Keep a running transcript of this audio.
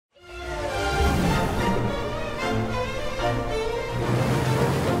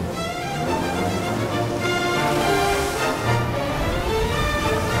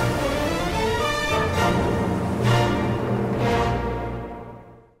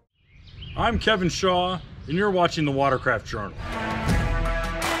I'm Kevin Shaw, and you're watching the Watercraft Journal.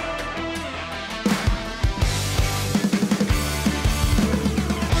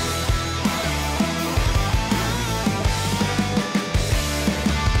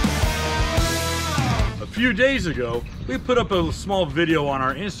 A few days ago, we put up a small video on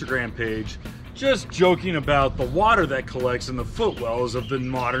our Instagram page just joking about the water that collects in the footwells of the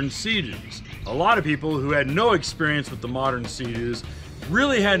modern seadoos. A lot of people who had no experience with the modern seadoos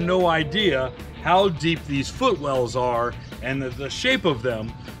really had no idea how deep these footwells are, and the shape of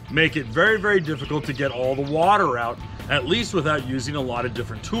them make it very, very difficult to get all the water out, at least without using a lot of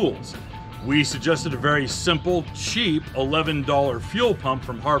different tools. We suggested a very simple, cheap $11 fuel pump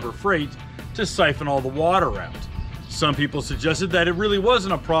from Harbor Freight to siphon all the water out. Some people suggested that it really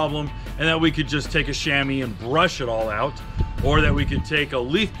wasn't a problem and that we could just take a chamois and brush it all out, or that we could take a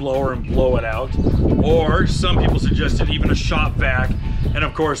leaf blower and blow it out, or some people suggested even a shop vac, and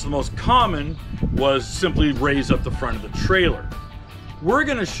of course the most common was simply raise up the front of the trailer. We're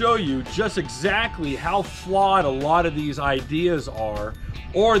going to show you just exactly how flawed a lot of these ideas are,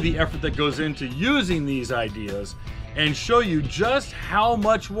 or the effort that goes into using these ideas, and show you just how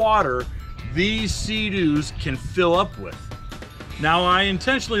much water these seadoos can fill up with. Now, I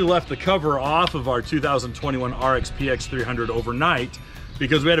intentionally left the cover off of our 2021 RX PX 300 overnight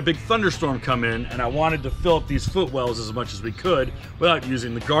because we had a big thunderstorm come in and I wanted to fill up these footwells as much as we could without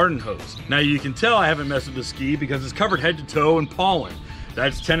using the garden hose. Now you can tell I haven't messed with the ski because it's covered head to toe in pollen.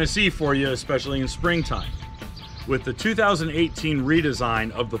 That's Tennessee for you, especially in springtime. With the 2018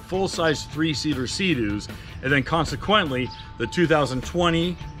 redesign of the full-size 3-seater seadoos, and then consequently the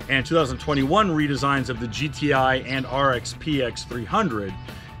 2020 and 2021 redesigns of the GTI and RX PX 300,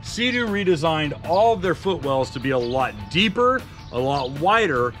 Sea-Doo redesigned all of their footwells to be a lot deeper, a lot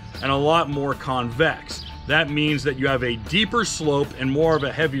wider, and a lot more convex. That means that you have a deeper slope and more of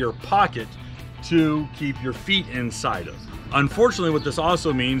a heavier pocket to keep your feet inside of. Unfortunately, what this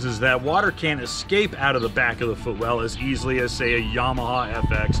also means is that water can't escape out of the back of the footwell as easily as, say, a Yamaha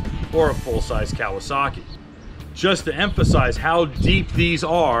FX or a full-size Kawasaki. Just to emphasize how deep these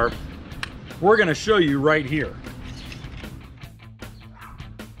are, we're going to show you right here.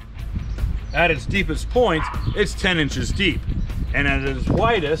 At its deepest point, it's 10 inches deep, and at its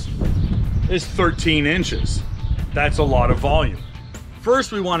widest is 13 inches. That's a lot of volume.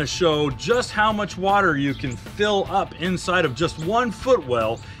 First, we want to show just how much water you can fill up inside of just one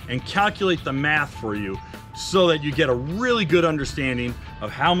footwell and calculate the math for you so that you get a really good understanding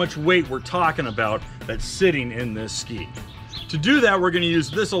of how much weight we're talking about that's sitting in this ski. To do that, we're going to use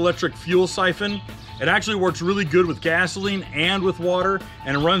this electric fuel siphon. It actually works really good with gasoline and with water,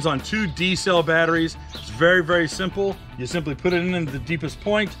 and it runs on 2 D-cell batteries. It's very, very simple. You simply put it in the deepest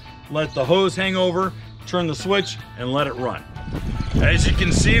point, let the hose hang over, turn the switch, and let it run. As you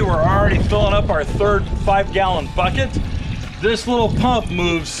can see, we're already filling up our third 5-gallon bucket. This little pump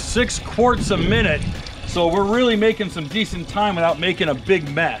moves 6 quarts a minute, so we're really making some decent time without making a big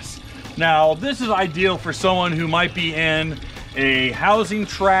mess. Now, this is ideal for someone who might be in a housing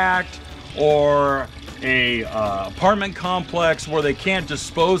tract or a apartment complex where they can't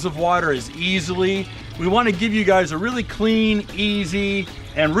dispose of water as easily. We want to give you guys a really clean, easy,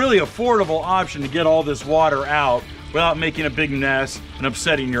 and really affordable option to get all this water out without making a big mess and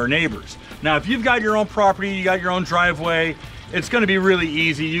upsetting your neighbors. Now, if you've got your own property, you got your own driveway, it's gonna be really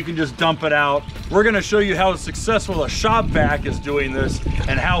easy. You can just dump it out. We're gonna show you how successful a shop vac is doing this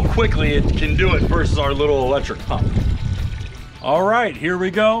and how quickly it can do it versus our little electric pump. All right, here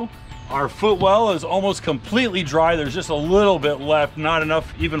we go. Our footwell is almost completely dry. There's just a little bit left, not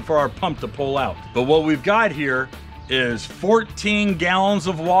enough even for our pump to pull out. But what we've got here is 14 gallons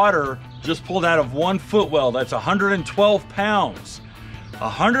of water just pulled out of one footwell. That's 112 pounds.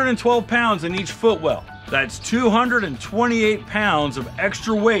 112 pounds in each footwell. That's 228 pounds of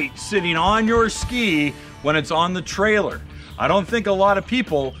extra weight sitting on your ski when it's on the trailer. I don't think a lot of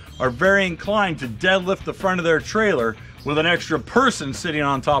people are very inclined to deadlift the front of their trailer with an extra person sitting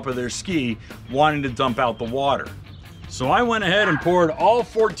on top of their ski wanting to dump out the water. So I went ahead and poured all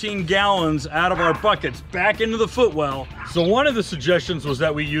 14 gallons out of our buckets back into the footwell. So one of the suggestions was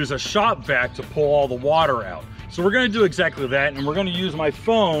that we use a shop vac to pull all the water out. So we're gonna do exactly that, and we're gonna use my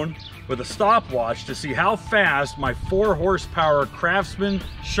phone with a stopwatch to see how fast my 4 horsepower Craftsman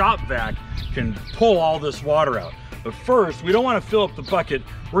shop vac can pull all this water out. But first, we don't wanna fill up the bucket.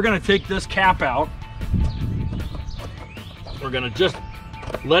 We're gonna take this cap out. We're gonna just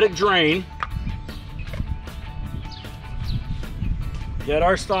let it drain. Get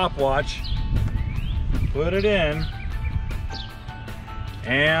our stopwatch, put it in,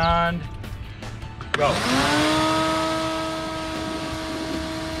 and go.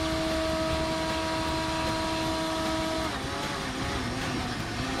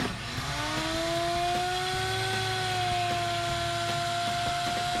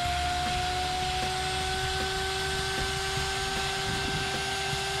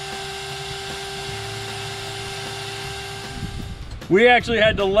 We actually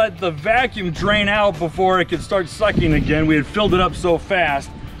had to let the vacuum drain out before it could start sucking again. We had filled it up so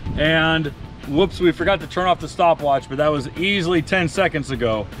fast, and whoops, we forgot to turn off the stopwatch, but that was easily 10 seconds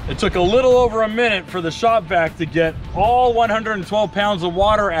ago. It took a little over a minute for the shop vac to get all 112 pounds of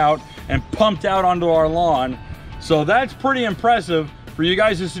water out and pumped out onto our lawn. So that's pretty impressive for you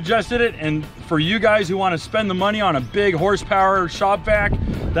guys who suggested it, and for you guys who want to spend the money on a big horsepower shop vac,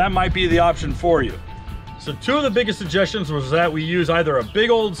 that might be the option for you. So two of the biggest suggestions was that we use either a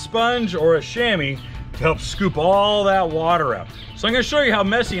big old sponge or a chamois to help scoop all that water out. So I'm going to show you how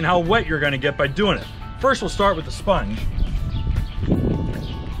messy and how wet you're going to get by doing it. First, we'll start with the sponge.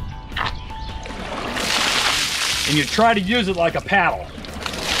 And you try to use it like a paddle.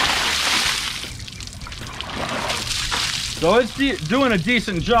 So it's doing a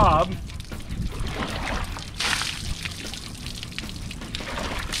decent job.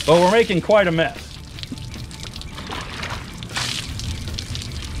 But we're making quite a mess.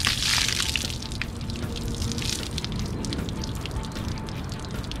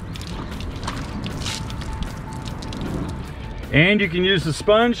 And you can use the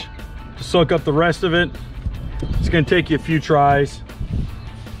sponge to soak up the rest of it. It's going to take you a few tries,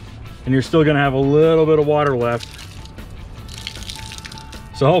 and you're still going to have a little bit of water left.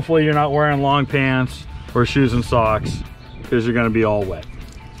 So hopefully you're not wearing long pants or shoes and socks, because you're going to be all wet.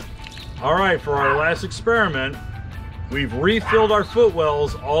 All right, for our last experiment, we've refilled our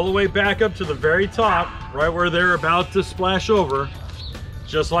footwells all the way back up to the very top, right where they're about to splash over,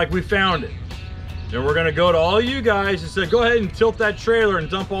 just like we found it. Then we're gonna go to all you guys and say, go ahead and tilt that trailer and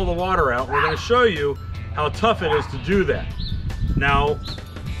dump all the water out. We're gonna show you how tough it is to do that. Now,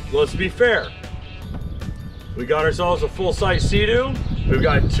 let's be fair. We got ourselves a full-size Sea-Doo. We've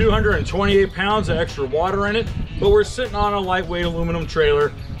got 228 pounds of extra water in it, but we're sitting on a lightweight aluminum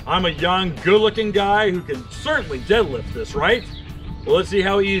trailer. I'm a young, good-looking guy who can certainly deadlift this, right? Well, let's see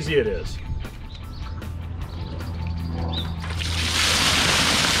how easy it is.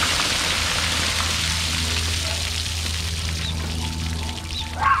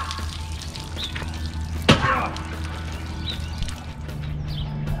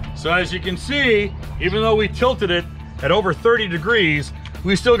 So as you can see, even though we tilted it at over 30 degrees,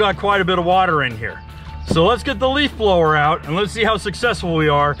 we still got quite a bit of water in here. So let's get the leaf blower out and let's see how successful we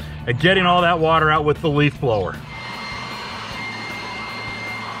are at getting all that water out with the leaf blower.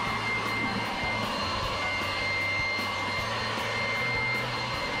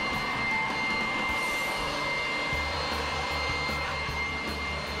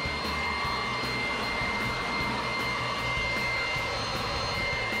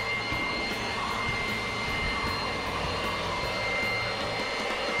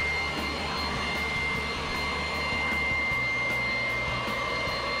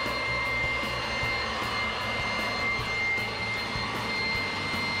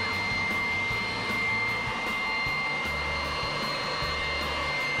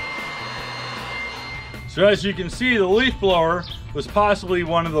 So as you can see, the leaf blower was possibly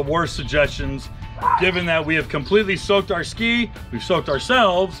one of the worst suggestions, given that we have completely soaked our ski, we've soaked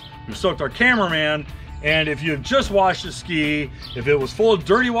ourselves, we've soaked our cameraman, and if you have just washed a ski, if it was full of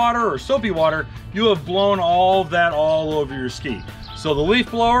dirty water or soapy water, you have blown all of that all over your ski. So the leaf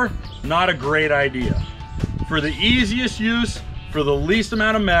blower, not a great idea. For the easiest use, for the least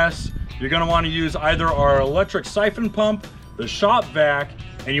amount of mess, you're gonna wanna use either our electric siphon pump, the shop vac,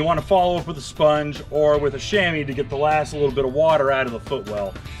 and you want to follow up with a sponge or with a chamois to get the last little bit of water out of the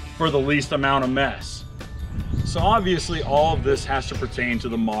footwell for the least amount of mess. So obviously all of this has to pertain to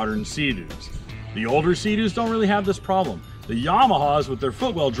the modern Sea-Doos. The older Sea-Doos don't really have this problem. The Yamahas with their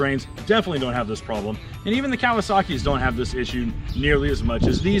footwell drains definitely don't have this problem, and even the Kawasaki's don't have this issue nearly as much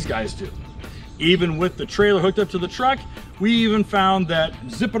as these guys do. Even with the trailer hooked up to the truck, we even found that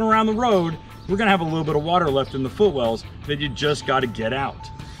zipping around the road, we're gonna have a little bit of water left in the footwells that you just gotta get out.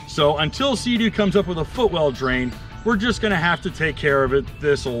 So until Sea-Doo comes up with a footwell drain, we're just gonna have to take care of it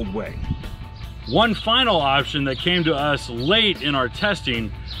this old way. One final option that came to us late in our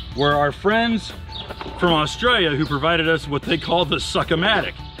testing were our friends from Australia who provided us what they call the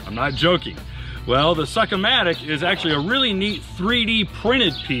Suck-O-Matic. I'm not joking. Well, the Suck-O-Matic is actually a really neat 3D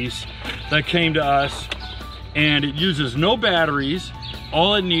printed piece that came to us, and it uses no batteries.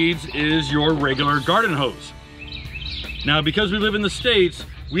 All it needs is your regular garden hose. Now, because we live in the States,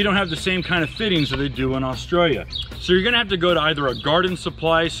 we don't have the same kind of fittings that they do in Australia. So you're gonna have to go to either a garden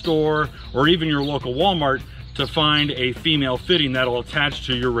supply store or even your local Walmart to find a female fitting that'll attach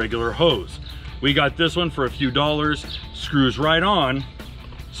to your regular hose. We got this one for a few dollars, screws right on.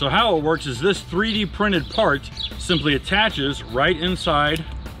 So how it works is this 3D printed part simply attaches right inside,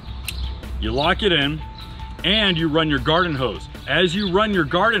 you lock it in, and you run your garden hose. as you run your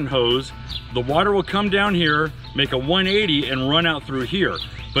garden hose, the water will come down here, make a 180 and run out through here.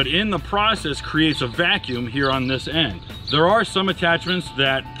 But in the process creates a vacuum here on this end. There are some attachments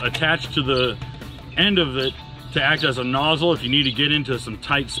that attach to the end of it to act as a nozzle if you need to get into some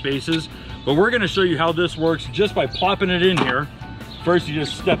tight spaces. But we're gonna show you how this works just by plopping it in here. First, you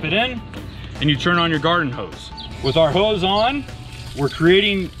just step it in and you turn on your garden hose. With our hose on, we're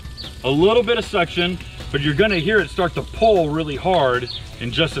creating a little bit of suction, but you're gonna hear it start to pull really hard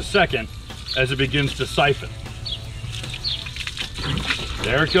in just a second as it begins to siphon.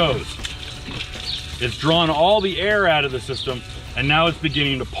 There it goes. It's drawn all the air out of the system, and now it's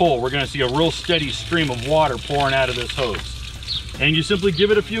beginning to pull. We're gonna see a real steady stream of water pouring out of this hose. And you simply give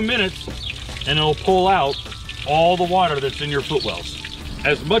it a few minutes, and it'll pull out all the water that's in your Footwells.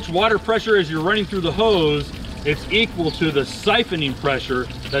 As much water pressure as you're running through the hose, it's equal to the siphoning pressure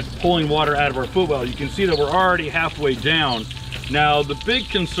that's pulling water out of our Footwell. You can see that we're already halfway down. Now, the big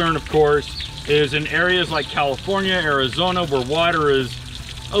concern, of course, is in areas like California, Arizona, where water is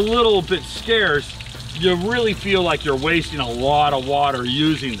a little bit scarce, you really feel like you're wasting a lot of water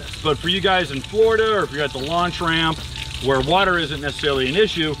using this. But for you guys in Florida, or if you're at the launch ramp where water isn't necessarily an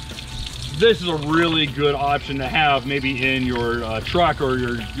issue, this is a really good option to have maybe in your truck or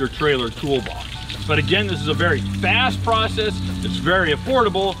your trailer toolbox. But again, this is a very fast process. It's very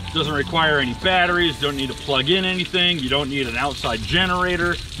affordable, doesn't require any batteries, don't need to plug in anything, you don't need an outside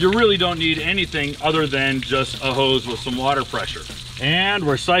generator. You really don't need anything other than just a hose with some water pressure. And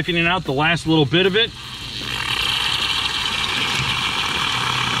we're siphoning out the last little bit of it.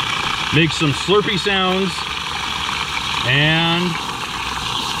 Make some slurpy sounds. And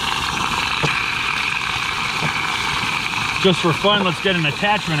just for fun, let's get an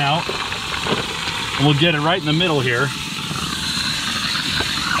attachment out. And we'll get it right in the middle here.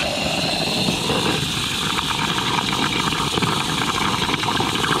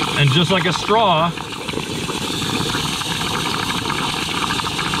 And just like a straw,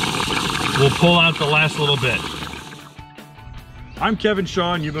 we'll pull out the last little bit. I'm Kevin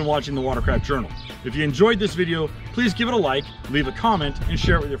Shaw, and you've been watching the Watercraft Journal. If you enjoyed this video, please give it a like, leave a comment, and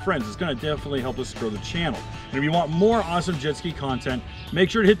share it with your friends. It's going to definitely help us grow the channel. And if you want more awesome jet ski content,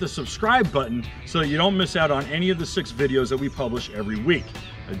 make sure to hit the subscribe button so that you don't miss out on any of the 6 videos that we publish every week.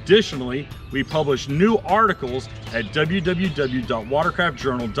 Additionally, we publish new articles at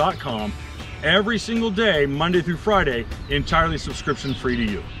www.watercraftjournal.com every single day, Monday through Friday, entirely subscription free to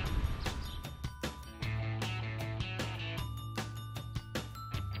you.